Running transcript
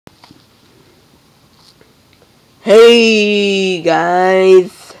Hey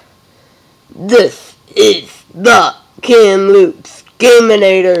guys, this is the Kamloops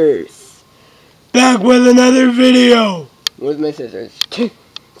Gaminators, back with another video with my scissors.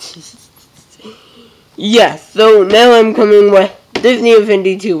 So now I'm coming with Disney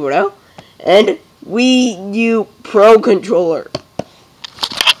Infinity 2 Pro and Wii U Pro Controller.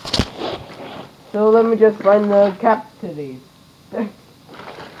 So let me just find the cap to these.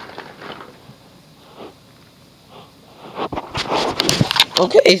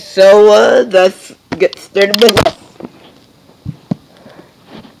 Okay, so let's get started with this.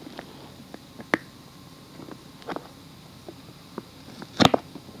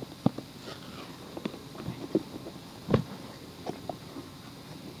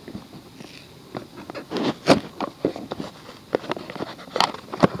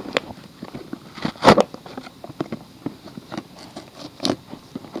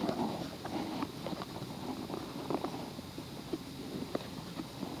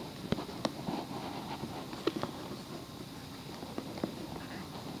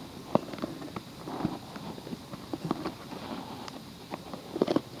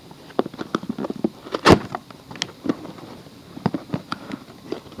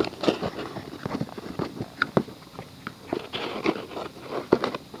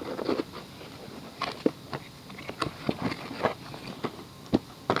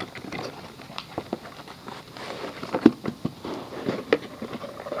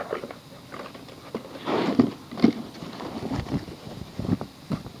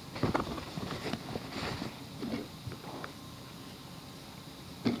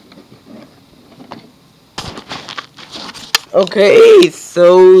 Okay,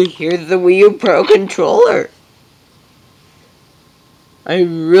 so here's the Wii U Pro Controller. I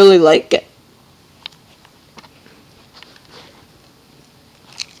really like it.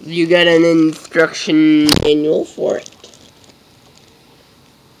 You got an instruction manual for it.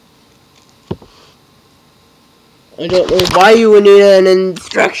 I don't know why you would need an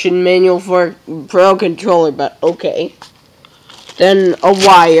instruction manual for a Pro Controller, but okay. Then a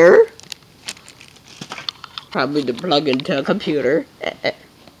wire. Probably to plug into a computer.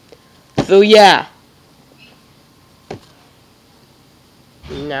 So yeah.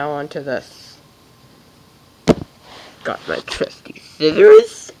 Now onto this. Got my trusty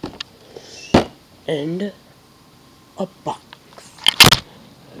scissors. And a box.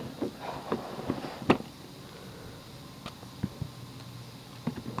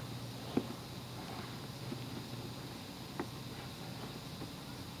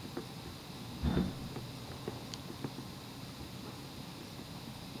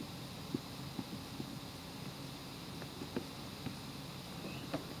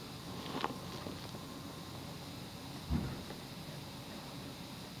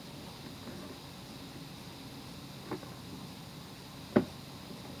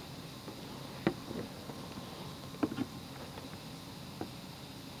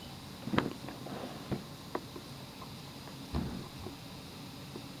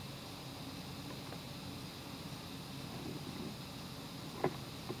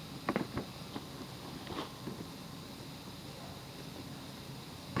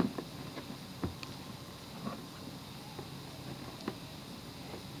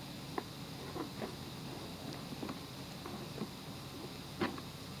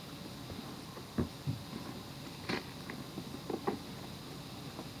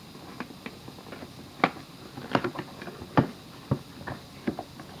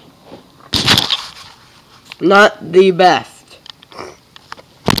 Not the best.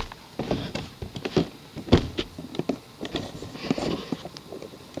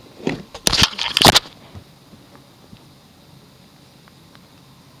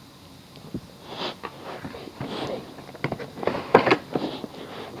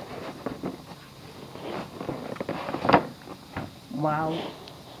 Wow.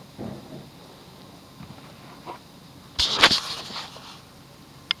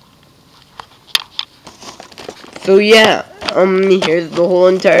 So yeah, here's the whole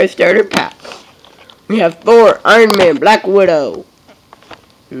entire starter pack. We have Thor, Iron Man, Black Widow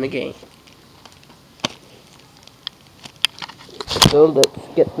in the game. So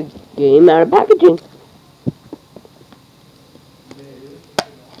let's get the game out of packaging.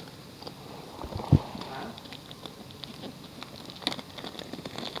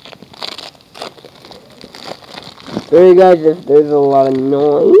 Sorry guys if there's a lot of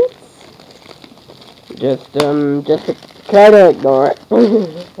noise. Just try to ignore it.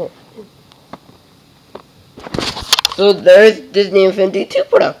 So there's Disney Infinity 2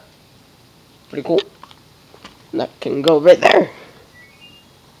 Pro. Pretty cool. That can go right there.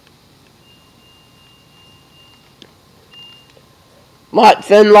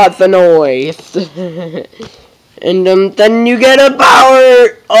 Lots and lots of noise. And then you get a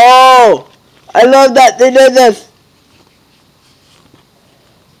power. Oh, I love that they did this.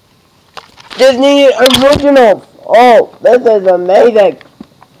 Disney Originals. Oh, this is amazing.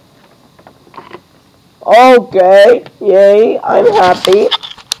 Okay, yay, I'm happy.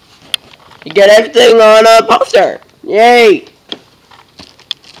 You get everything on a poster. Yay.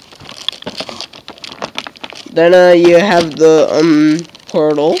 Then you have the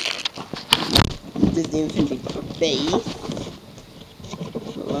portal. Disney Infinity Base.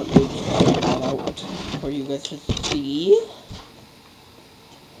 Let me try that out for you guys to see.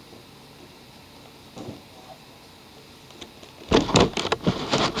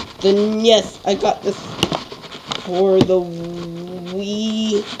 Then yes, I got this for the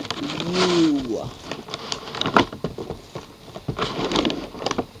Wii U.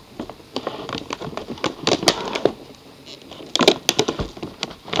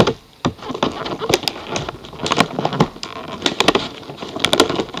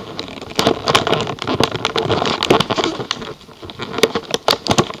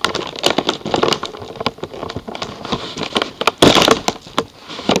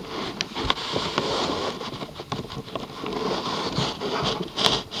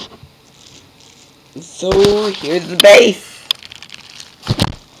 So here's the base.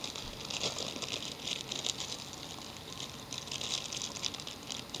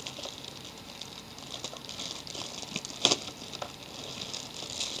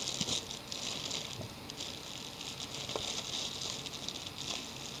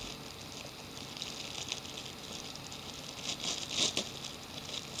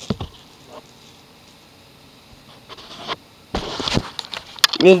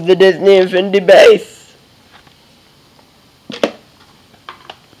 Here's the Disney Infinity base.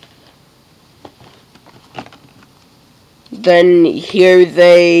 Then here's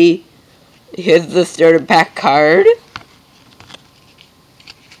the starter pack card.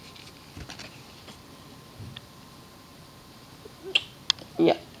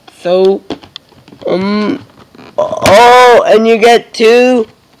 Yeah. So oh, and you get two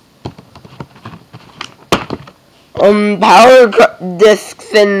power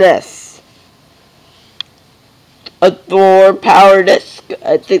discs in this. A Thor power disc.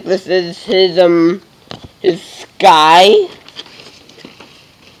 I think this is his sky.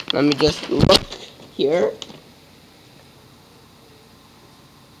 Let me just look here.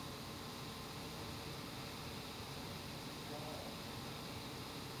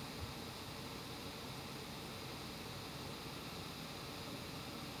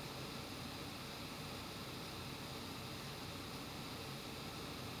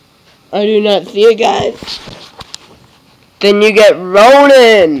 I do not see it, guys. Then you get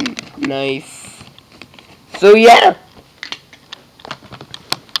Ronin. Nice. So yeah.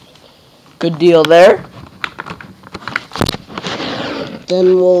 Good deal there.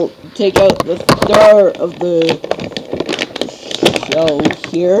 Then we'll take out the star of the show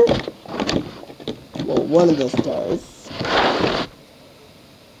here. Well, one of the stars.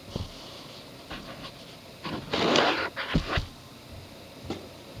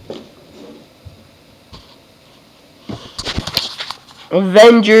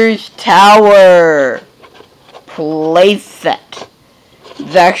 Avengers Tower playset.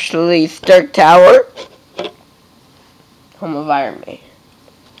 It's actually Stark Tower, home of Iron Man.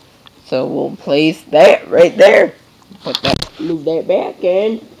 So we'll place that right there. Move that back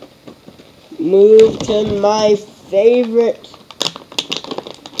and move to my favorite.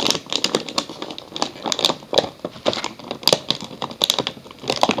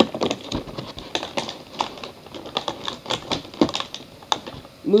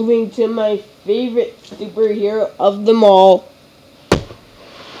 Moving to my favorite superhero of them all,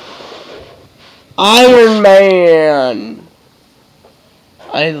 Iron Man.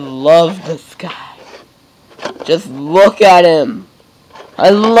 I love this guy. Just look at him. I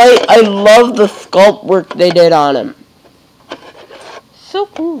love the sculpt work they did on him. So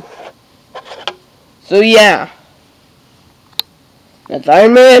cool. So yeah. That's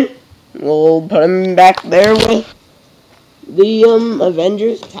Iron Man. We'll put him back there with the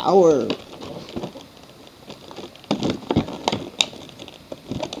Avengers Tower.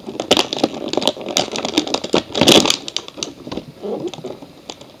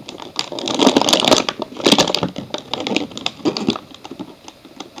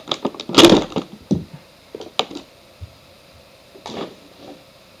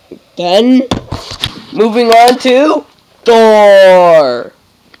 Then moving on to Thor.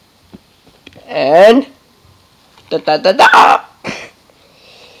 And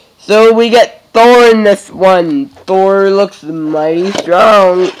so we get Thor in this one. Thor looks mighty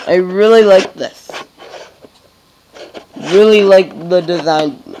strong. I really like this. Really like the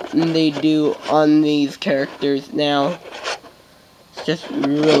design they do on these characters now. It's just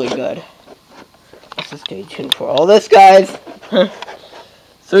really good. Let's just stay tuned for all this, guys.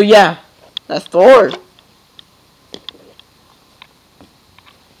 So yeah, that's Thor.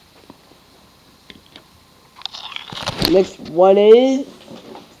 Next one is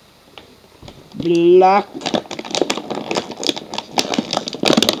Black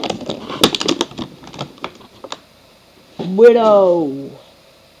Widow.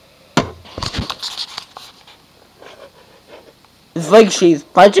 It's like she's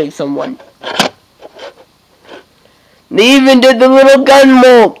punching someone. They even did the little gun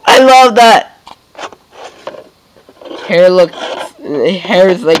mold. I love that. Hair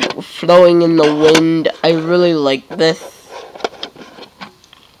is like flowing in the wind. I really like this.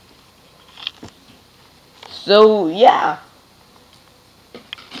 So yeah.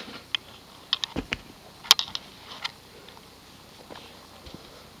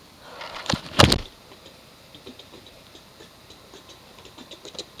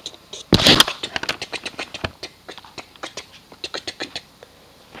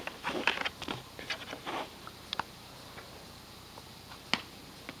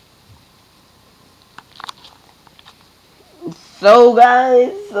 So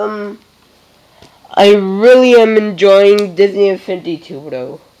guys, I really am enjoying Disney Infinity 2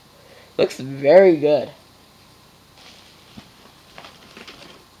 though. Looks very good.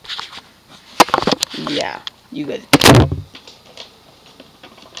 Yeah, you guys.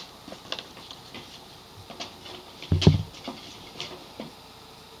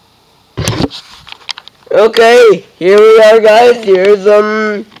 Okay, here we are, guys. Here's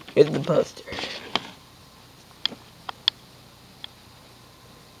the poster.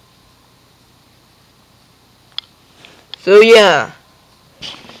 So yeah,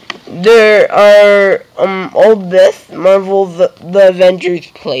 there are all this Marvel's The Avengers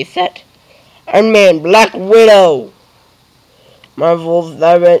playset, Iron Man, Black Widow, Marvel's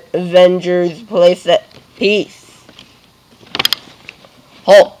The Avengers playset piece,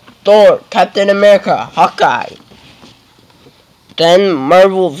 Hulk, Thor, Captain America, Hawkeye. Then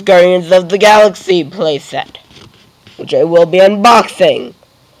Marvel's Guardians of the Galaxy playset, which I will be unboxing.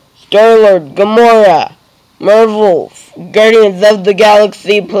 Star-Lord, Gamora, Marvel's Guardians of the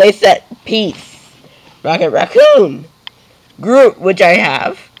Galaxy playset piece. Rocket Raccoon. Groot, which I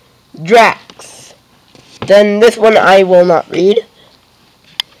have. Drax. Then this one I will not read.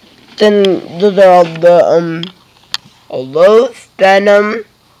 Then those are all those. Then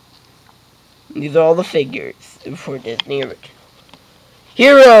these are all the figures for Disney original.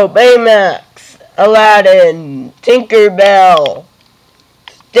 Hero, Baymax, Aladdin, Tinkerbell,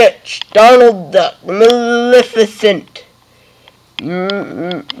 Stitch, Donald Duck, Maleficent,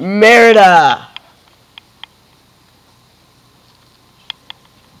 Merida,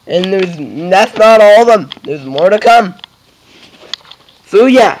 and that's not all of them. There's more to come. So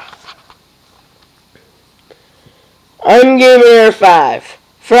yeah, I'm Gamer 5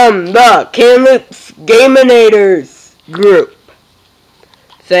 from the Kamloops Gaminators group,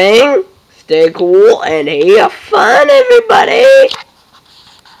 saying, stay cool and have fun, everybody.